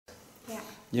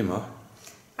Je mag.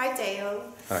 Hi Theo.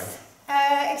 Hi.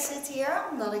 Ik zit hier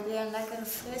omdat ik weer een lekkere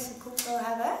frisse koek wil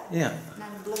hebben. Ja. Naar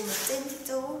de blonde tint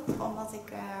toe, omdat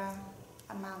ik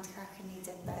een maand ga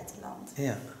genieten in het buitenland.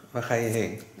 Ja. Waar ga je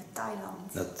heen? Naar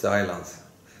Thailand. Naar Thailand.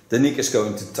 Danique is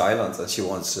going to Thailand and she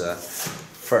wants a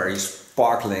very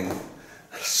sparkling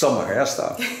summer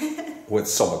hairstyle with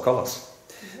summer colors.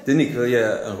 Danique, wil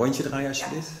je een rondje draaien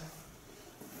alsjeblieft? Ja.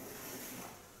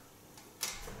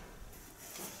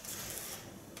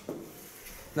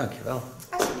 Dankjewel.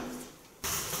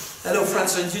 Hello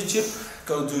friends on YouTube.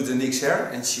 Going to do Danique's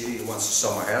hair and she wants a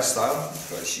summer hairstyle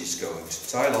because she's going to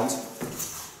Thailand.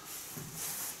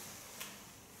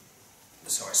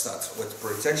 So I start with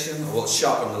protection. I will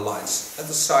sharpen the lines at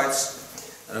the sides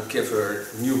and I'll give her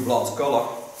a new blonde color.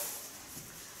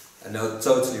 And not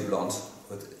totally blonde,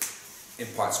 but in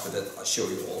parts, but that I'll show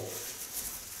you all.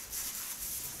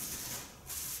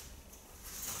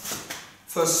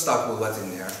 First start with wetting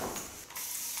the hair.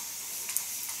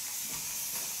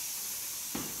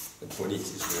 The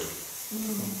ponytail is good.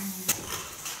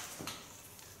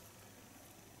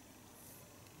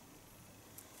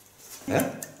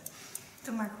 Ja?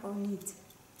 Doe maar gewoon niet.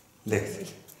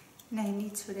 Licht? Nee,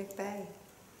 niet zo dichtbij.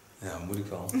 Ja, moet ik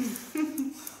wel.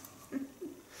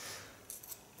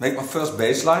 Make my first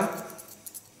baseline.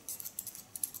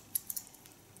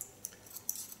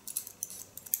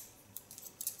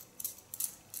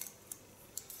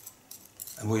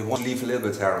 And we want to leave a little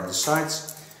bit hair on the sides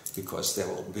because there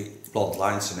will be blonde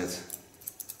lines in it,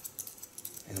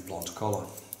 in a blonde color.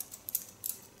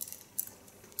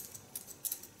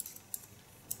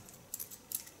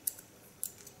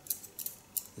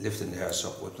 Lifting the hairs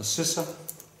up with my scissor,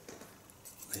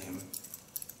 lay them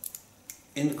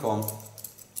in the comb,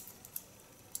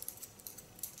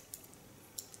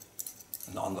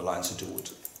 and the underlines I do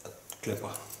with a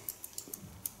clipper.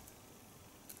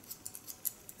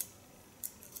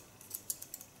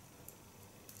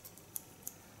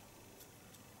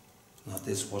 Now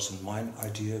this wasn't my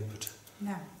idea, but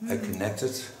no. I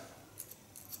connected,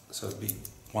 so it'd be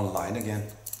one line again.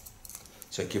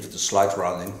 So I give it a slight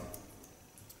rounding.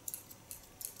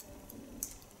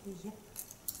 Yep.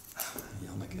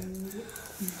 Janneke. Yep.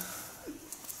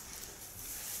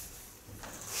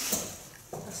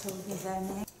 Dat zal ik niet zijn,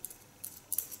 nee.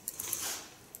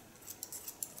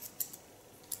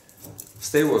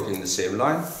 Stay working in the same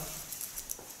line.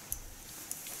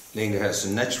 Laying the hair as a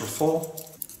natural fall.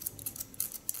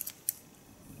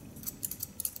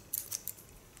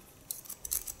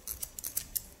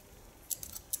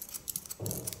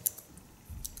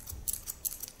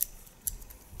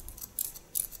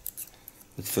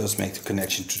 But first make the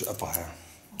connection to the upper hair.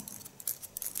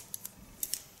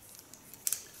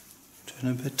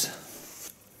 Turn a bit.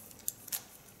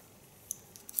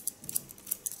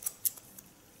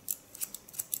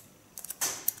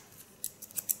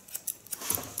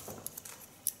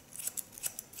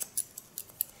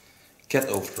 Get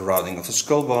over the rounding of the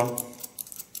skull bone.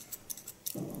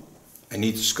 I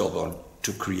need the skull bone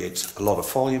to create a lot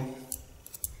of volume.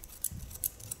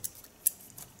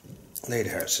 Lay the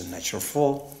hair as a natural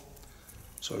fall,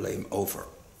 so lay them over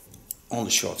on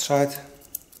the short side.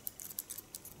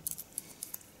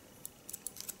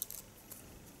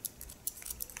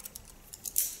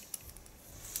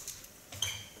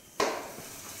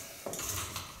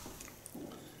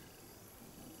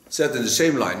 Set in the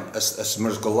same line as the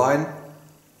vertical line,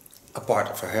 a part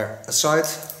of her hair aside,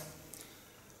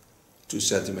 2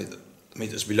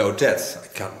 centimeters below that I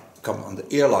can come on the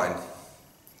ear line,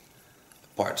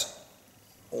 a part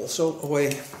also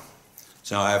away.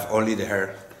 So now I have only the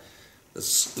hair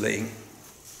that's laying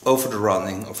over the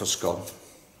rounding of her skull.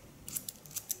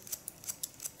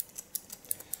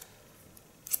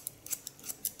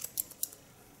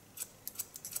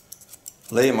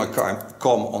 Lay my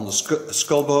comb on the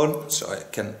skull bone so I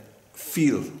can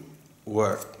feel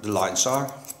where the lines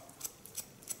are.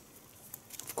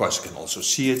 Of course I can also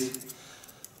see it,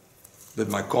 but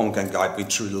my comb can guide me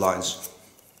through the lines.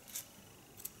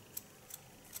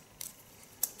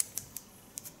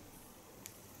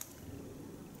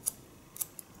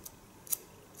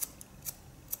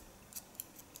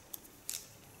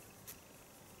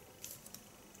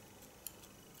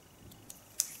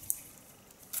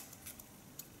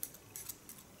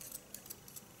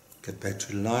 Get back to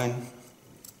the line,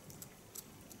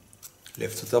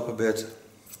 lift it up a bit.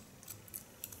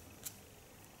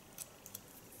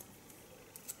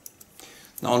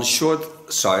 Now on the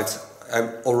short side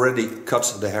I've already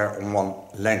cut the hair on one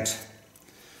length.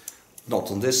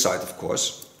 Not on this side of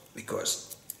course,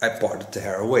 because I parted the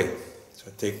hair away. So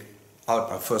I take out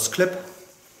my first clip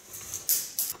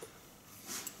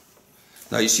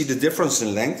Now you see the difference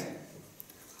in length.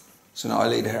 So now I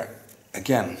lay the hair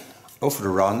again over the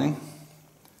rounding,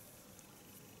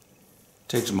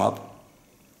 take them up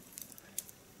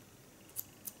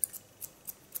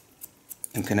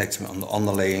and connect them on de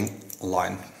underlaying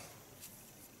line.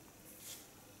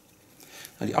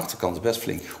 Nou, die achterkant is best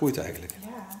flink gegroeid eigenlijk.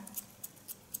 Ja.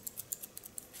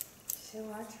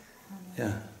 Zo hard gegaan.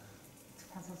 Ja. Het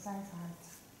gaat altijd hard.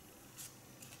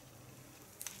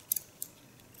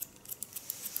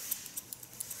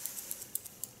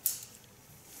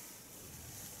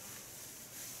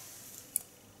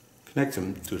 Connect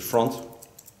them to the front.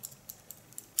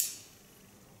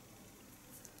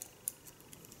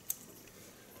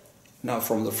 Now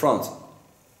from the front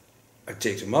I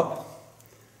take them up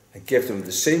and give them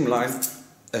the same line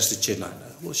as the chin line.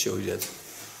 I will show you that.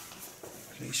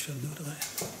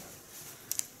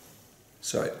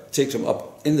 So I take them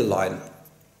up in the line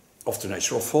of the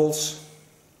natural folds,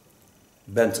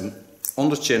 bend them on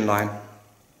the chin line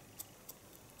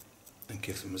and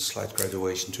give them a slight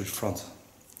graduation to the front.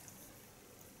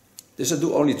 This I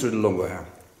do only to the longer hair.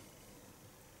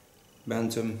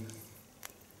 Bend them,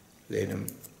 lay them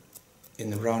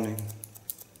in the rounding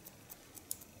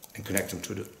and connect them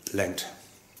to the length.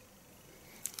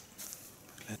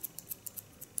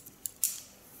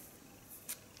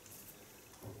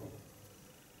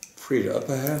 Free the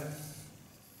upper hair.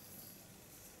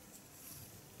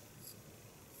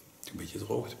 Een beetje het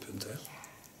hoogtepunt, hè?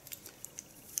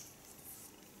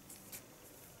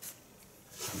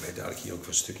 Dan ben je dadelijk hier ook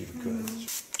een stukje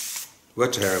verkwijt.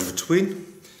 Wet hair in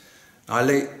between. I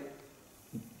lay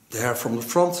the hair from the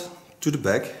front to the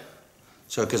back,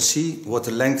 so I can see what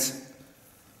the length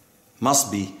must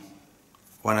be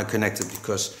when I connect it,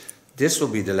 because this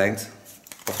will be the length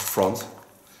of the front.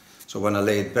 So when I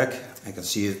lay it back, I can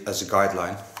see it as a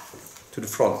guideline to the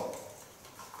front.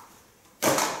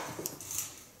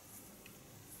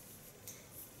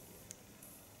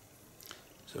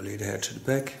 So lay the hair to the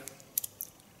back,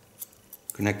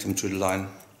 connect them to the line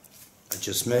I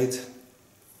just made.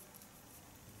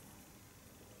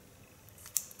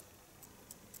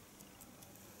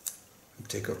 And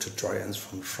take out the dry ends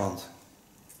from the front.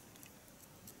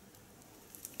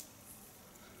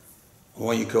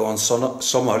 When you go on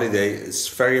some holiday, it's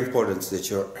very important that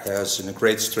your hair is in a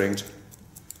great strength,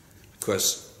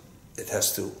 because it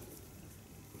has to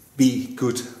be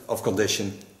good of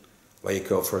condition when you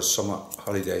go for a summer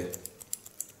holiday.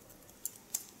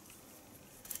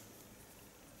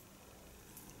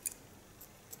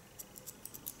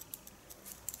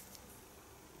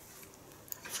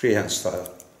 Freehand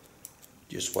style.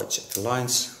 Just watch the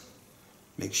lines,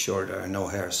 make sure there are no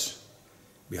hairs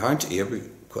behind the ear,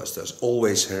 because there's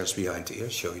always hairs behind the ear,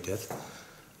 show you that.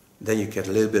 Then you get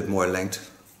a little bit more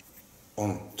length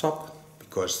on top,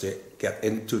 because they get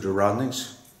into the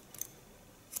roundings.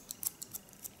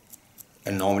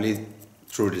 And normally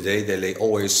through the day they lay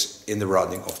always in the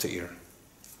rounding of the ear.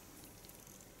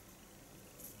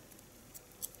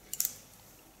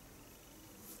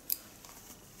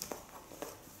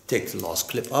 Take the last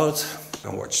clip out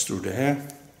and watch through the hair.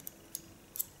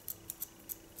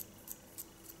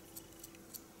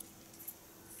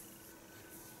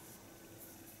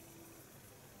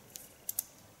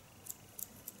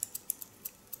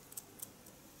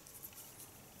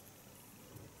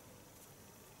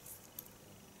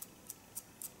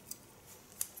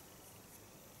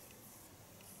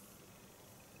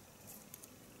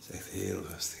 Het is echt heel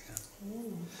rustig, hè?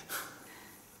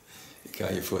 Ik ga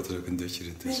je foto's ook een dutje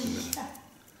ertussen. Ja.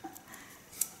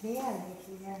 Heerlijk,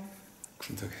 ja. Ik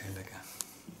vind het ook heel lekker.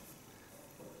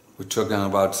 We're talking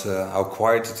about how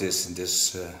quiet it is in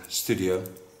this studio.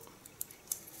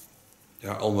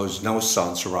 There are almost no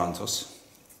sounds around us.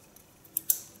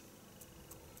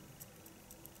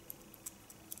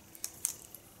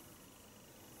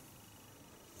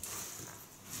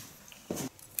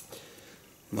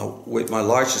 Now with my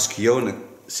largest Kiona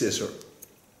scissor,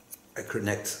 I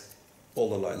connect all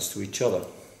the lines to each other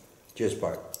just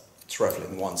by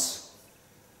traveling once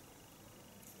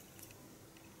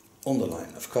on the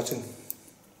line of cutting.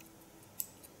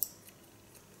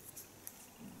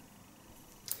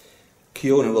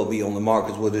 Kiona will be on the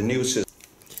market with a new scissor.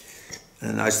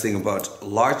 And the nice thing about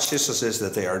large scissors is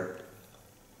that they are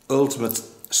ultimate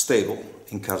stable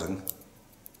in cutting.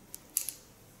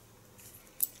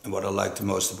 And what I like the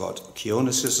most about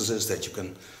Kiona scissors is that you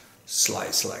can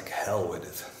slice like hell with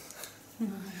it.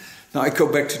 Now I go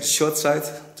back to the short side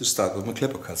to start with my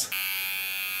clipper cut.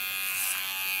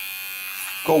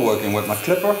 Go working with my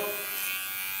clipper,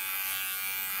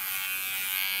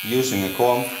 using a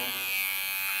comb.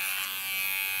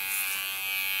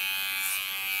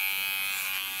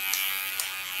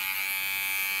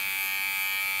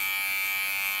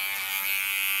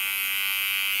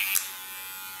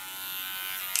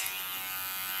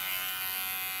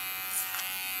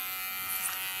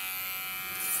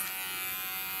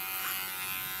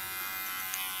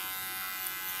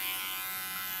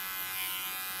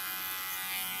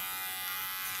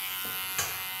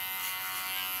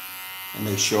 and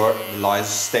make sure the lines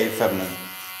stay feminine.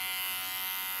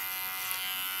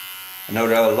 I know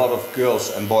there are a lot of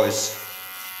girls and boys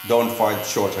don't find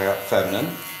short hair feminine,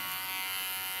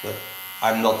 but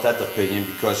I'm not that opinion,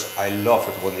 because I love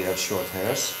it when they have short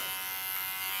hairs,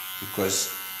 because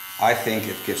I think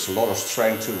it gives a lot of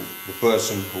strength to the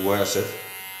person who wears it,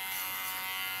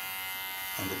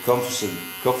 and the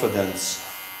confidence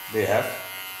they have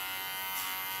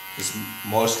is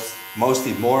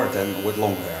mostly more than with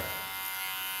long hair.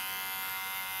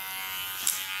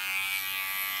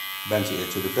 Bend your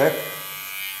ear to the back,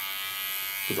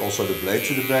 put also the blade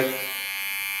to the back.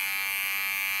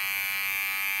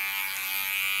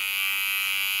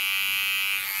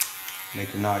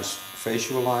 Make a nice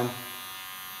facial line.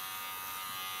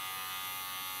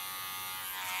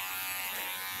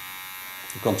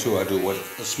 The contour I do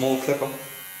with a small clipper.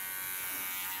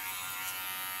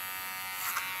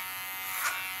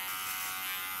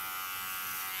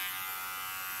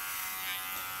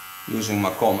 Using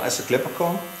my comb as a clipper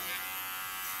comb.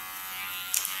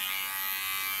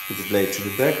 Put the blade to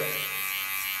the back.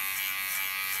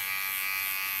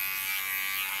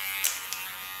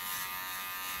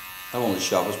 I'm on the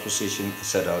sharpest position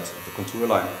set out of the contour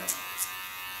line.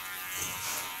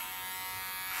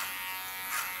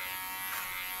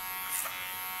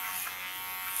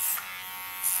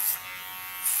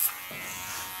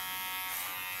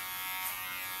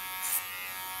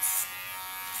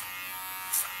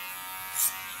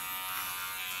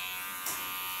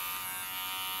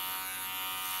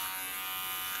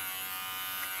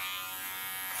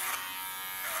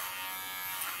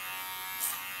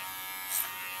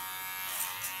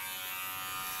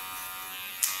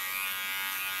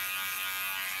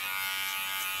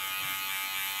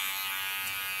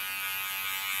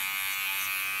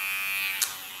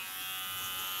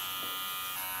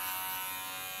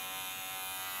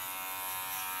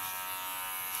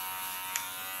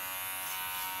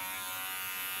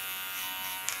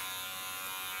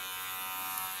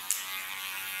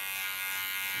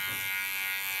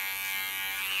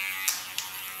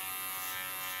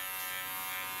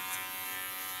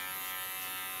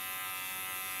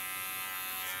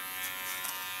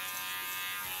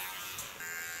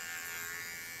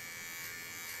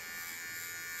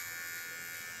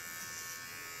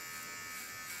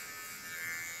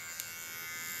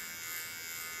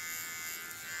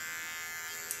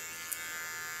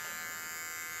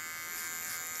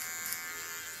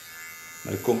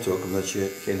 Maar dat komt ook omdat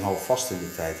je geen houvast in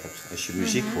de tijd hebt. Als je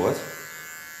muziek hoort,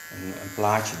 een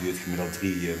plaatje duurt gemiddeld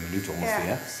 3 minuten ongeveer.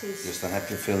 Ja, dus dan heb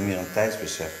je veel meer een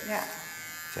tijdsbesef. Ja.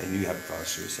 Nu heb ik wel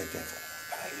eens zoiets dat ik denk, ik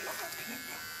ben heel lang aan het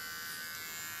knippen.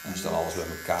 En als je dan alles bij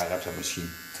elkaar hebt, heb je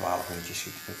misschien 12 minuutjes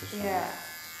geknipt of zo. Ja.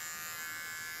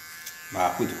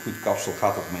 Maar goed, een goed kapsel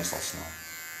gaat ook meestal snel.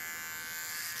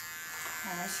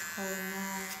 Ja, als je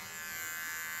gewoon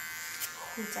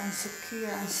goed en secuur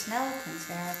en snel kunt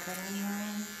werken.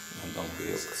 En dan kun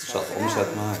je ook zat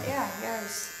omzet maken. Ja,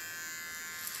 juist.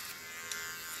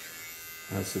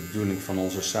 En dat is de bedoeling van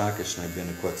onze zaak is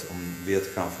binnenkort om weer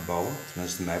te gaan verbouwen.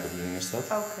 Tenminste, mijn bedoeling is dat.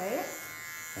 Oké.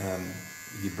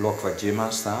 Die blok waar Jim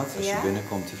aan staat, als je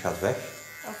binnenkomt, die gaat weg.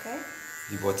 Oké.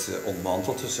 Die wordt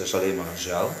ontmanteld, dus dat is alleen maar een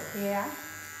zuil. Ja.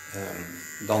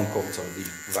 Dan komt er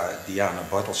die waar Diana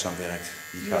Bartels aan werkt,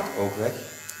 die gaat ook weg.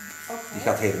 Okay. Die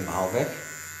gaat helemaal weg.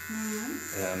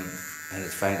 En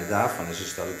het fijne daarvan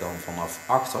is dat ik dan vanaf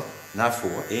achter naar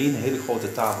voor één hele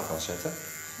grote tafel kan zetten.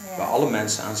 Ja. Waar alle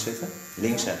mensen aan zitten,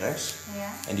 links en rechts.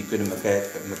 Ja. En die kunnen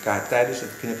elkaar tijdens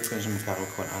het knippen kunnen ze elkaar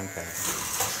ook gewoon aankijken.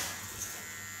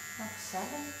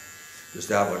 Dus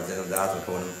daar wordt het inderdaad ook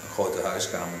gewoon een grote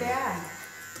huiskamer. Ja.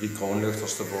 3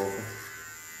 kroonluchters erboven.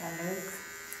 Ja, leuk.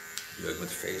 Leuk met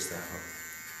de feestdagen.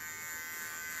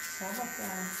 Zelf,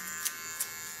 ja.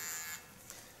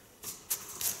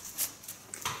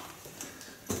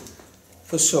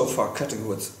 First so far cutting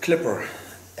with clipper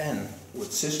and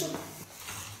with scissor.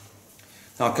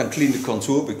 Now I can clean the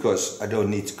contour because I don't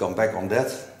need to come back on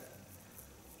that.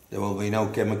 There will be no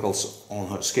chemicals on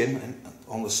her skin and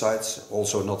on the sides,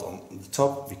 also not on the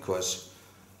top, because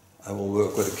I will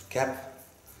work with a cap.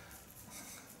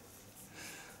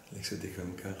 Ligt zo dik bij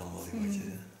elkaar allemaal die watjes.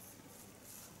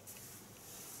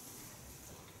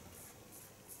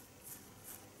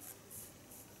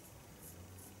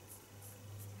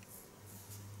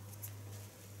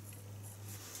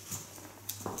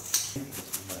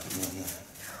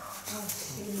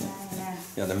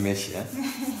 Ja, dan mis je, hè?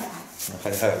 Dan ga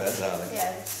je huilen, hè, dadelijk.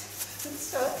 Ja, dat is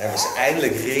zo. Er was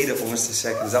eindelijk reden om eens te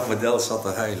zeggen, dat model zat te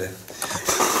huilen.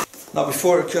 Now,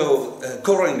 before I go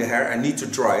coloring the hair, I need to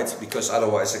dry it, because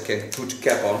otherwise I can't put the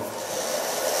cap on.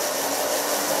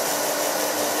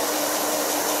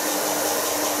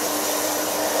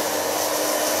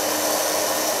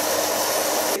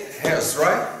 is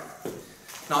dry.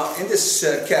 Now in this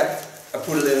cap I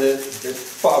put a little bit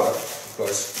powder,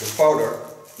 because the powder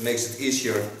makes it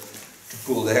easier to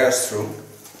pull the hairs through.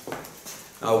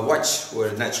 Now watch where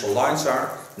the natural lines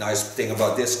are. Nice thing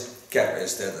about this cap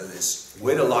is that it is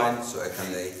with a line, so I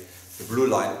can lay the blue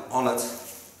line on it.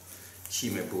 She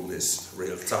may pull this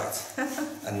real tight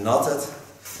en nat het.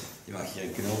 Je mag hier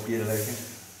een knoopje in leggen.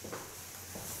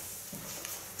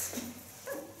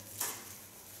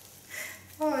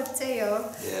 Oh, Theo.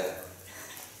 Yeah,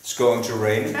 it's going to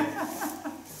rain.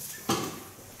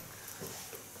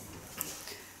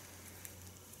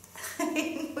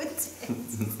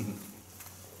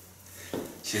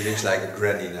 She looks like a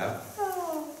granny now.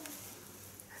 Oh.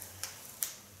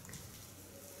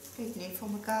 Kun je het niet voor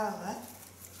elkaar, hè?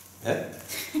 Hè?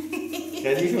 Ga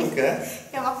je niet voor elkaar?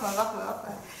 Ja, wacht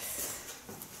maar.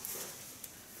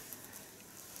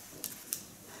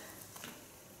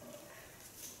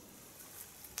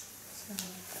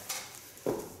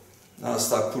 Now I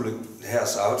start pulling the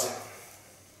hairs out.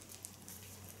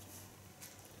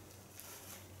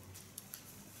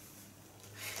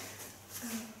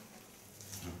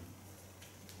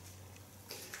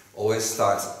 Always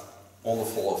start on the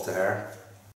fall of the hair.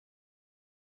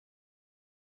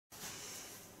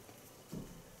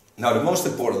 Now the most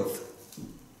important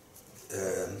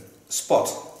spot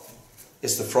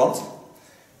is the front.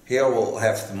 Here we'll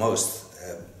have the most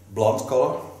blonde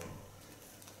color.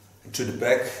 And to the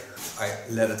back I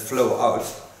let it flow out,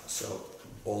 so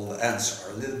all the ends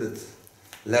are a little bit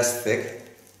less thick.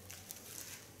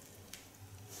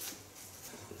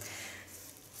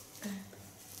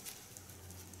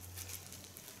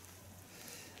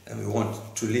 And we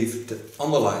want to leave the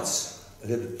underlines a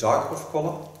little bit darker of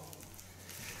color.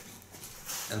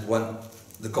 And when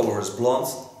the color is blonde,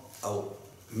 I'll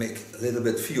make a little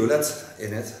bit violet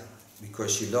in it,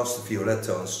 because she loves the violet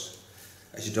tones,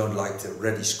 as you don't like the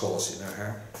reddish colors in her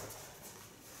hair.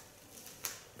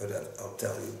 But I'll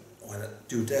tell you when I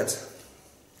do that.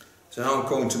 So now I'm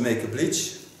going to make a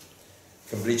bleach. You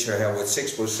can bleach her hair with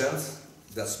 6%,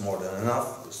 that's more than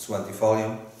enough, it's 20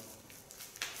 volume.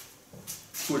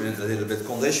 Put in a little bit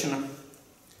conditioner,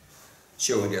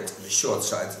 showing that the short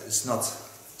side is not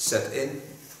set in,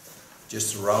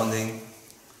 just a rounding,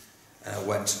 and I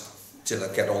went till I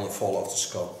get on the fall of the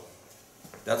skull.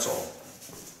 That's all.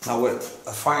 Now with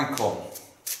a fine comb,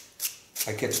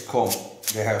 I get to comb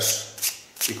the hairs,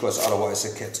 because otherwise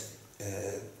I get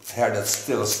hair that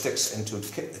still sticks into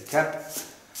the cap.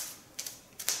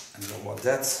 And I don't want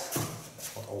that.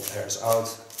 I want all the hairs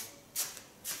out.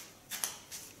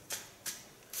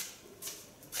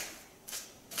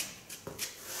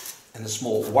 And the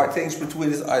small white things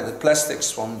between it are the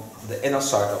plastics from the inner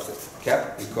side of the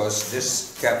cap, because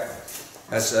this cap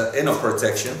has an inner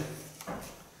protection.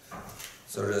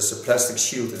 So there's a plastic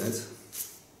shield in it.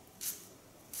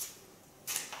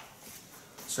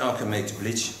 So now I can make the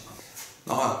bleach.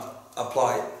 Now I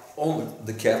apply on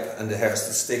the cap and the hairs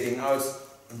that's sticking out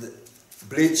the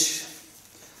bleach.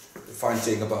 The fine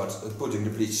thing about putting the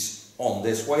bleach on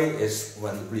this way is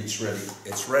when the bleach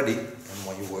it's ready, and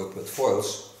when you work with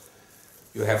foils,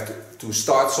 you have to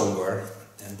start somewhere,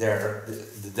 and there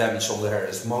the damage on the hair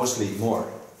is mostly more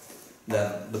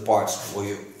than the parts where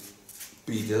you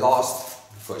be the last,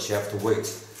 because you have to wait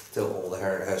till all the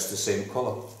hair has the same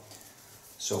color.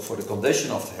 So for the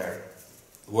condition of the hair,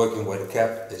 working with a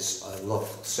cap is a lot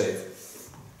safer,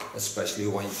 especially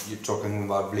when you're talking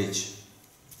about bleach.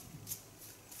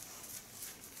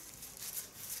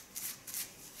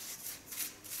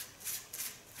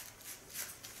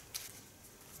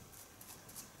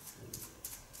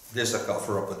 This I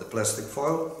cover up with the plastic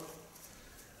foil,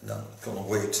 and then I'm gonna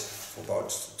wait for about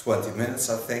 20 minutes,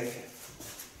 I think,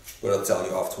 but I'll tell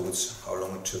you afterwards how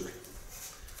long it took.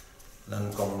 And then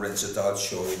I'm gonna rinse it out,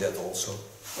 show you that also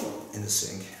in the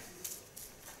sink.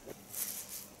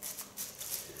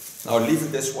 Now leave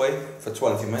it this way for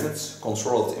 20 minutes,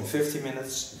 control it in 50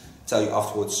 minutes, tell you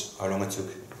afterwards how long it took.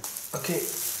 Okay,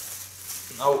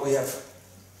 now we have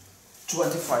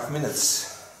 25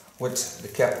 minutes with the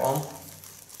cap on.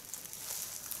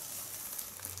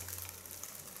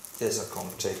 This I can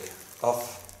take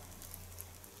off.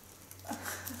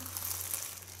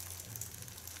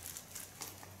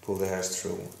 Pull the hairs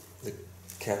through the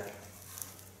cap.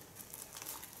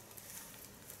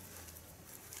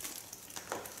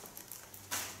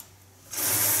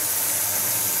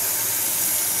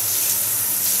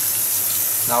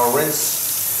 Now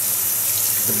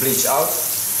rinse the bleach out.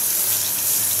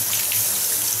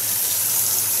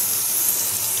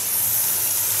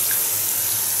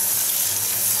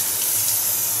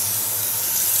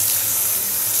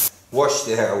 Wash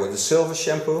the hair with a silver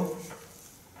shampoo.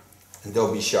 And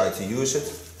don't be shy to use it.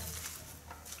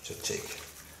 So take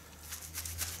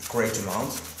a great amount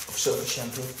of silver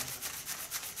shampoo.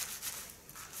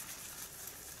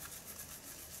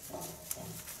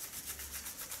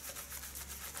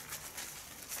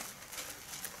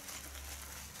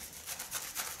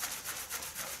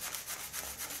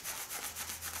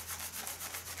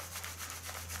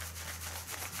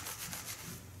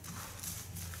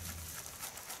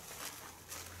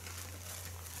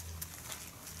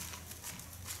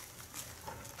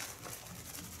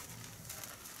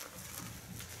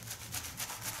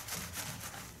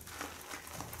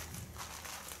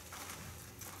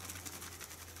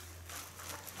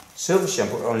 Silver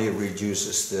shampoo only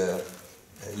reduces the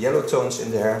yellow tones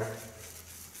in the hair.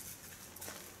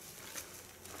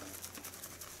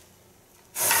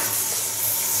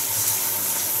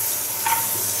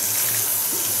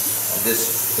 And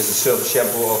this is a silver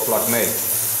shampoo of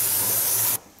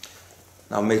Danique.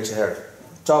 Now make the hair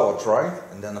towel dry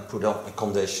and then I put on a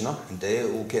conditioner and they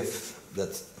will give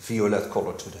that violet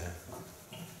color to the hair.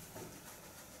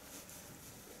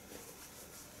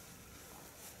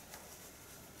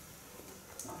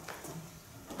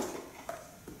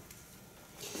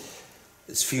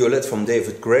 It's violet from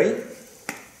David Gray.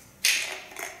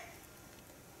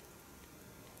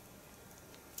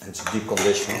 And it's a deep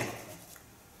conditioner.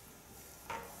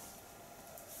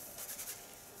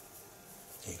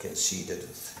 You can see that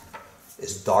it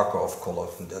is darker of color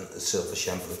than a silver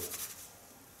shampoo.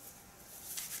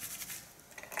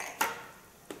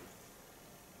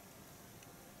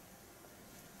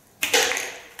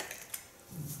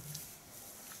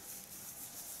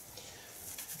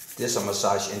 This I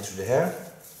massage into the hair,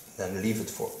 then leave it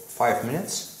for 5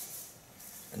 minutes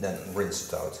and then rinse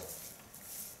it out.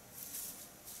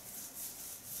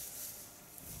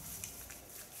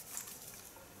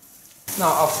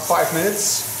 Now after 5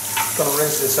 minutes, I'm gonna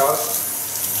rinse this out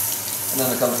and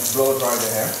then I'm gonna blow dry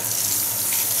the hair.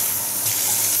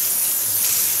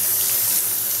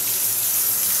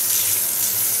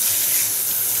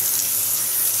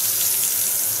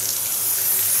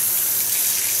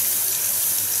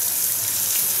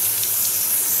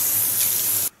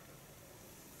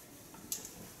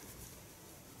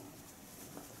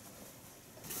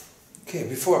 Okay,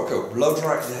 before I go blow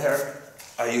dry the hair,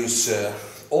 I use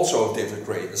also David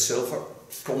Gray, the silver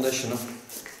conditioner.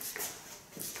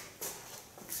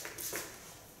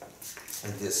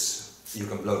 And this you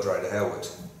can blow dry the hair with.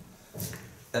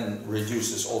 And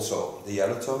reduces also the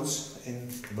yellow tones in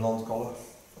blonde color.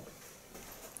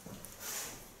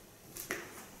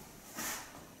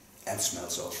 And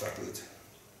smells also good.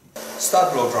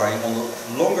 Start blow drying on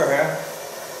the longer hair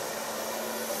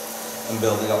and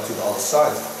building up to the other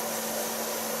side.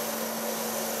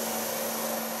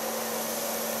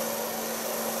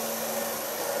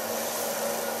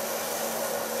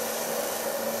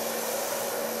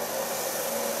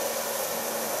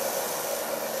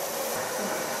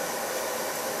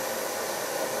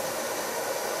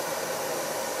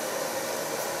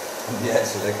 Ja, het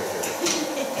is lekker.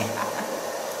 Ja.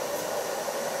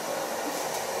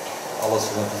 Alles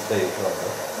van het theekrant.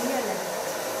 Heerlijk.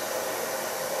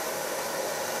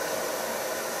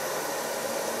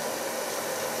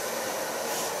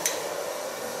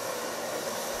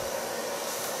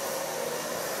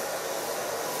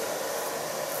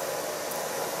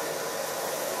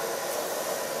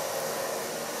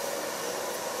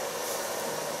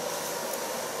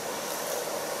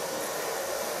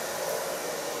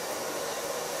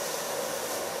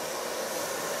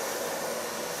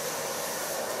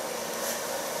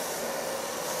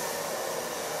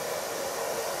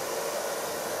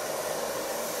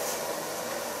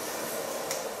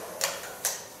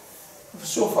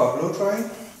 So far blow drying.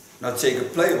 Now take a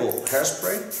playable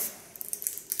hairspray.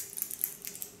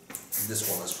 This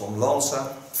one is from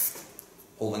Lanza,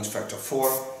 holding factor 4.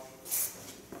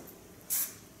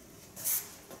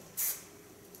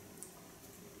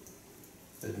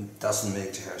 It doesn't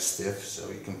make the hair stiff, so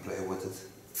you can play with it.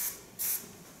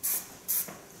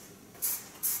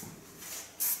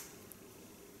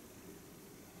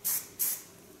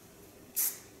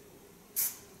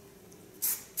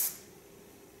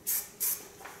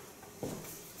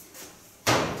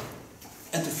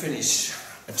 And to finish,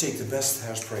 I take the best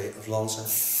hairspray of Lanza.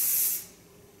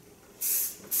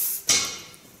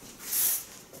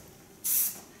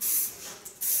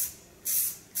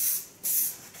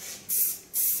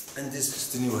 And this is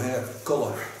the new hair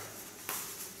color.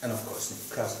 And of course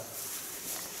the cut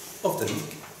of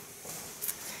Danique.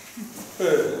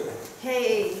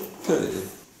 Hey!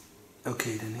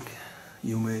 Okay, Danique,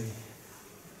 you may.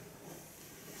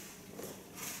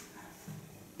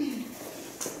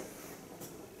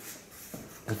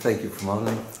 And thank you for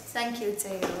modeling. Thank you,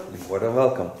 Theo. You're more than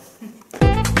welcome.